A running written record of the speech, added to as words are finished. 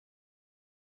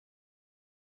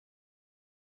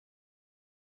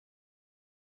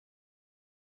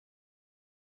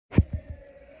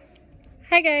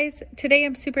Hi guys, today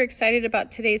I'm super excited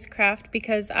about today's craft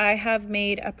because I have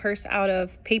made a purse out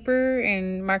of paper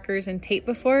and markers and tape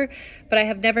before, but I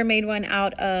have never made one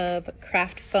out of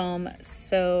craft foam,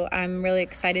 so I'm really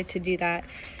excited to do that.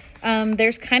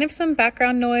 There's kind of some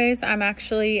background noise. I'm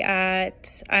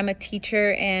a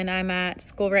teacher and I'm at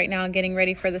school right now getting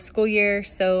ready for the school year,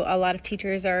 so a lot of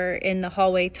teachers are in the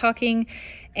hallway talking.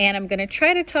 And I'm gonna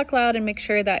try to talk loud and make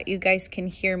sure that you guys can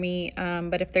hear me.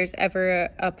 But if there's ever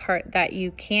a part that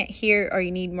you can't hear or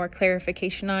you need more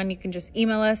clarification on, you can just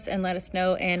email us and let us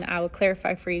know, and I will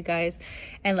clarify for you guys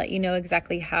and let you know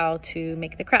exactly how to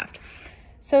make the craft.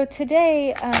 So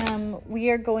today we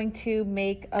are going to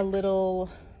make a little,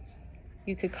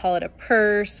 you could call it a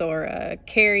purse or a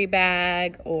carry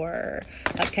bag or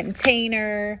a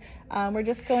container. We're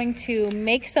just going to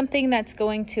make something that's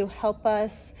going to help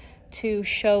us to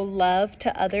show love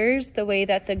to others the way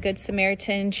that the Good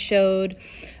Samaritan showed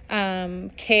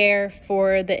care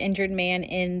for the injured man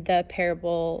in the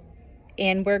parable.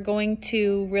 And we're going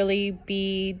to really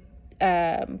be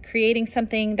creating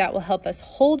something that will help us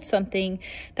hold something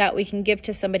that we can give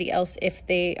to somebody else if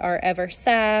they are ever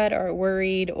sad or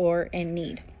worried or in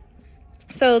need.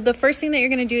 So the first thing that you're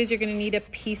going to do is you're going to need a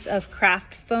piece of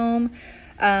craft foam.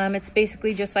 It's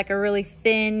basically just like a really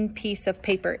thin piece of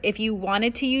paper. If you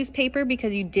wanted to use paper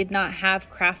because you did not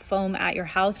have craft foam at your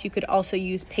house, you could also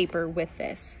use paper with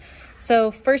this.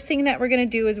 So first thing that we're going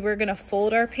to do is we're going to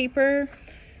fold our paper.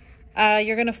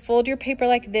 You're going to fold your paper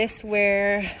like this,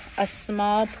 where a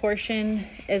small portion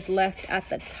is left at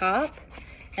the top,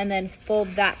 and then fold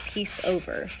that piece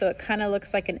over. So it kind of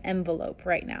looks like an envelope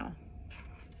right now.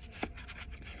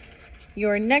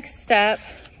 Your next step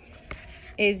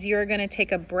is you're going to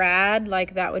take a brad,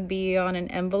 like that would be on an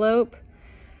envelope,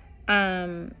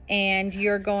 and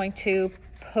you're going to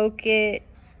poke it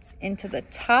into the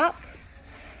top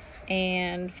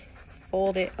and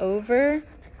fold it over,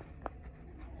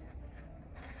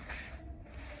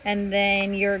 and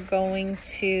then you're going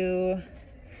to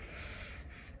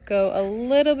go a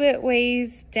little bit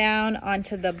ways down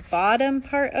onto the bottom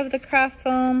part of the craft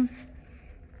foam,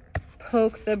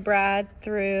 poke the brad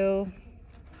through,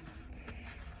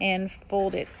 and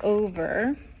fold it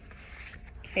over.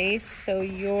 Okay, so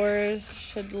yours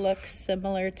should look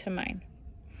similar to mine.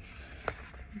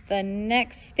 The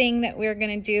next thing that we're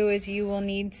gonna do is you will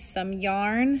need some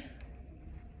yarn.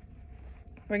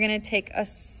 We're gonna take a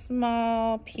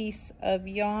small piece of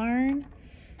yarn,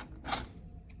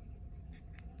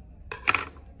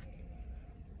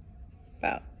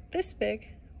 about this big.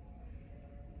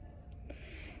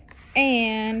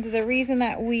 And the reason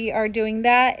that we are doing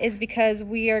that is because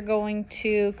we are going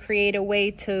to create a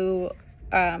way to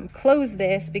close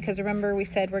this, because remember we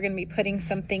said we're going to be putting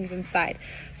some things inside.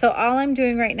 So all I'm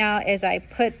doing right now is I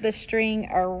put the string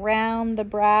around the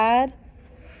brad,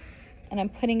 and I'm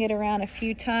putting it around a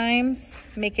few times,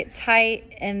 make it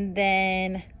tight, and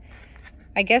then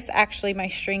I guess actually my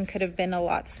string could have been a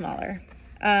lot smaller.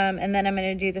 And then I'm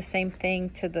going to do the same thing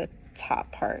to the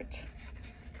top part.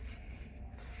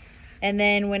 And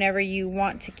then whenever you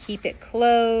want to keep it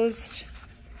closed,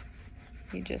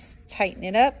 you just tighten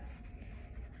it up.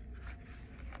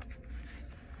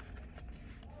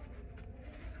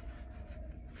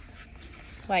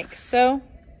 Like so.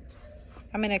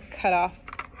 I'm going to cut off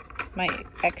my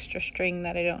extra string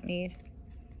that I don't need.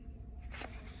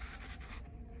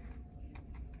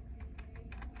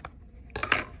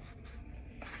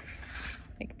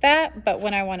 Like that, but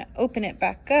when I want to open it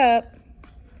back up,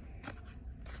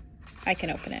 I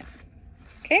can open it.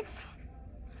 Okay.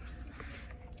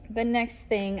 The next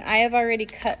thing, I have already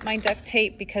cut my duct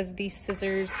tape because these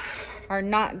scissors are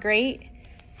not great,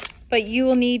 but you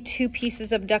will need 2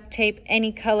 pieces of duct tape,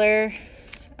 any color.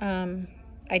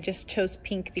 I just chose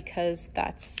pink because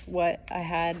that's what I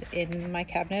had in my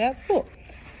cabinet at school.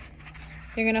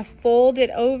 You're gonna fold it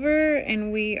over,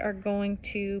 and we are going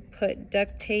to put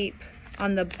duct tape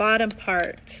on the bottom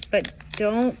part, but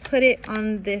don't put it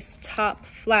on this top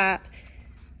flap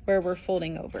where we're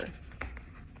folding over.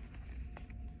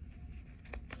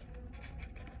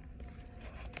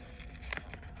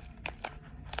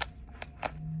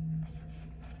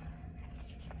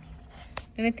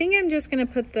 And I think I'm just going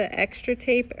to put the extra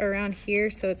tape around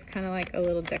here so it's kind of like a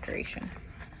little decoration.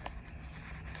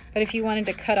 But if you wanted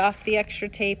to cut off the extra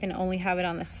tape and only have it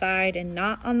on the side and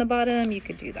not on the bottom, you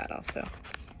could do that also.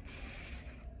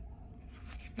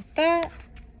 Like that.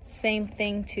 Same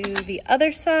thing to the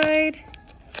other side.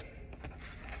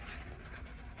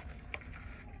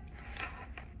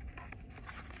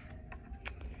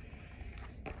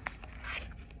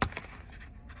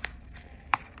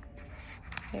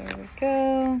 There we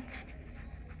go.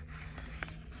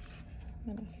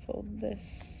 fold this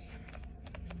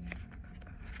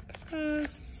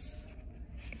across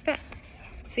like that.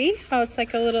 See how it's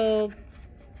like a little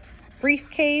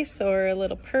briefcase or a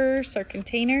little purse or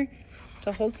container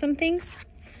to hold some things?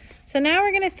 So now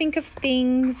we're going to think of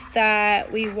things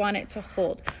that we want it to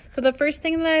hold. So the first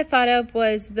thing that I thought of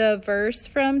was the verse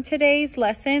from today's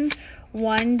lesson,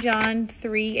 1 John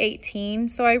 3:18.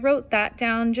 So I wrote that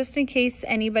down just in case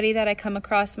anybody that I come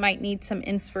across might need some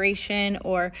inspiration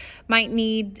or might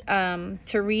need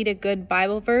to read a good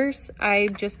Bible verse.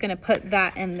 I'm just going to put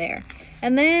that in there.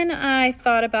 And then I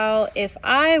thought about if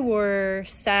I were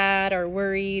sad or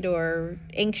worried or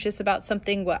anxious about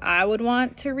something, what I would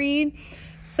want to read.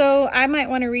 So I might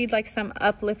want to read like some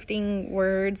uplifting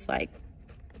words like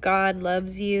God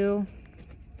loves you.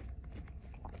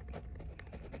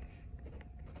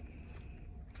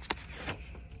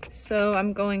 So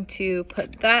I'm going to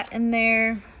put that in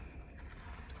there.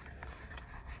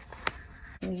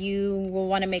 You will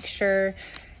want to make sure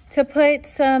to put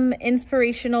some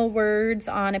inspirational words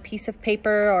on a piece of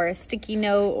paper or a sticky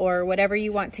note or whatever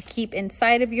you want to keep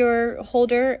inside of your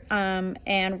holder,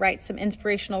 and write some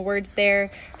inspirational words there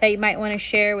that you might want to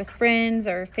share with friends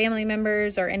or family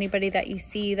members or anybody that you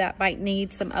see that might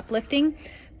need some uplifting.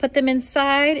 Put them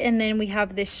inside, and then we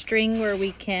have this string where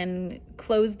we can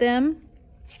close them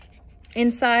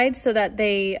inside so that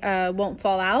they won't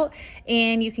fall out,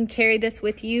 and you can carry this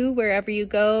with you wherever you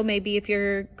go. Maybe if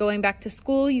you're going back to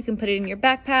school, you can put it in your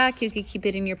backpack, you could keep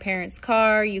it in your parents'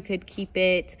 car, you could keep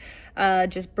it,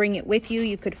 just bring it with you,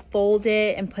 you could fold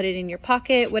it and put it in your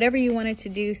pocket, whatever you wanted to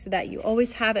do so that you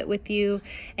always have it with you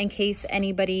in case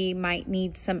anybody might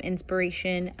need some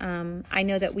inspiration. I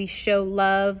know that we show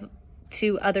love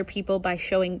to other people by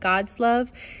showing God's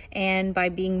love and by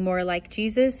being more like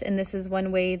Jesus, and this is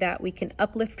one way that we can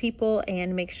uplift people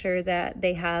and make sure that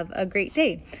they have a great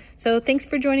day. So thanks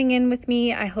for joining in with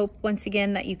me. I hope once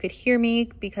again that you could hear me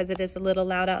because it is a little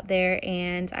loud out there,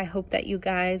 and I hope that you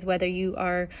guys, whether you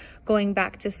are going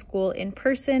back to school in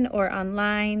person or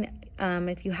online,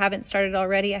 if you haven't started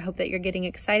already, I hope that you're getting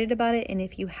excited about it, and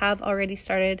if you have already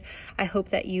started, I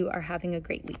hope that you are having a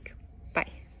great week.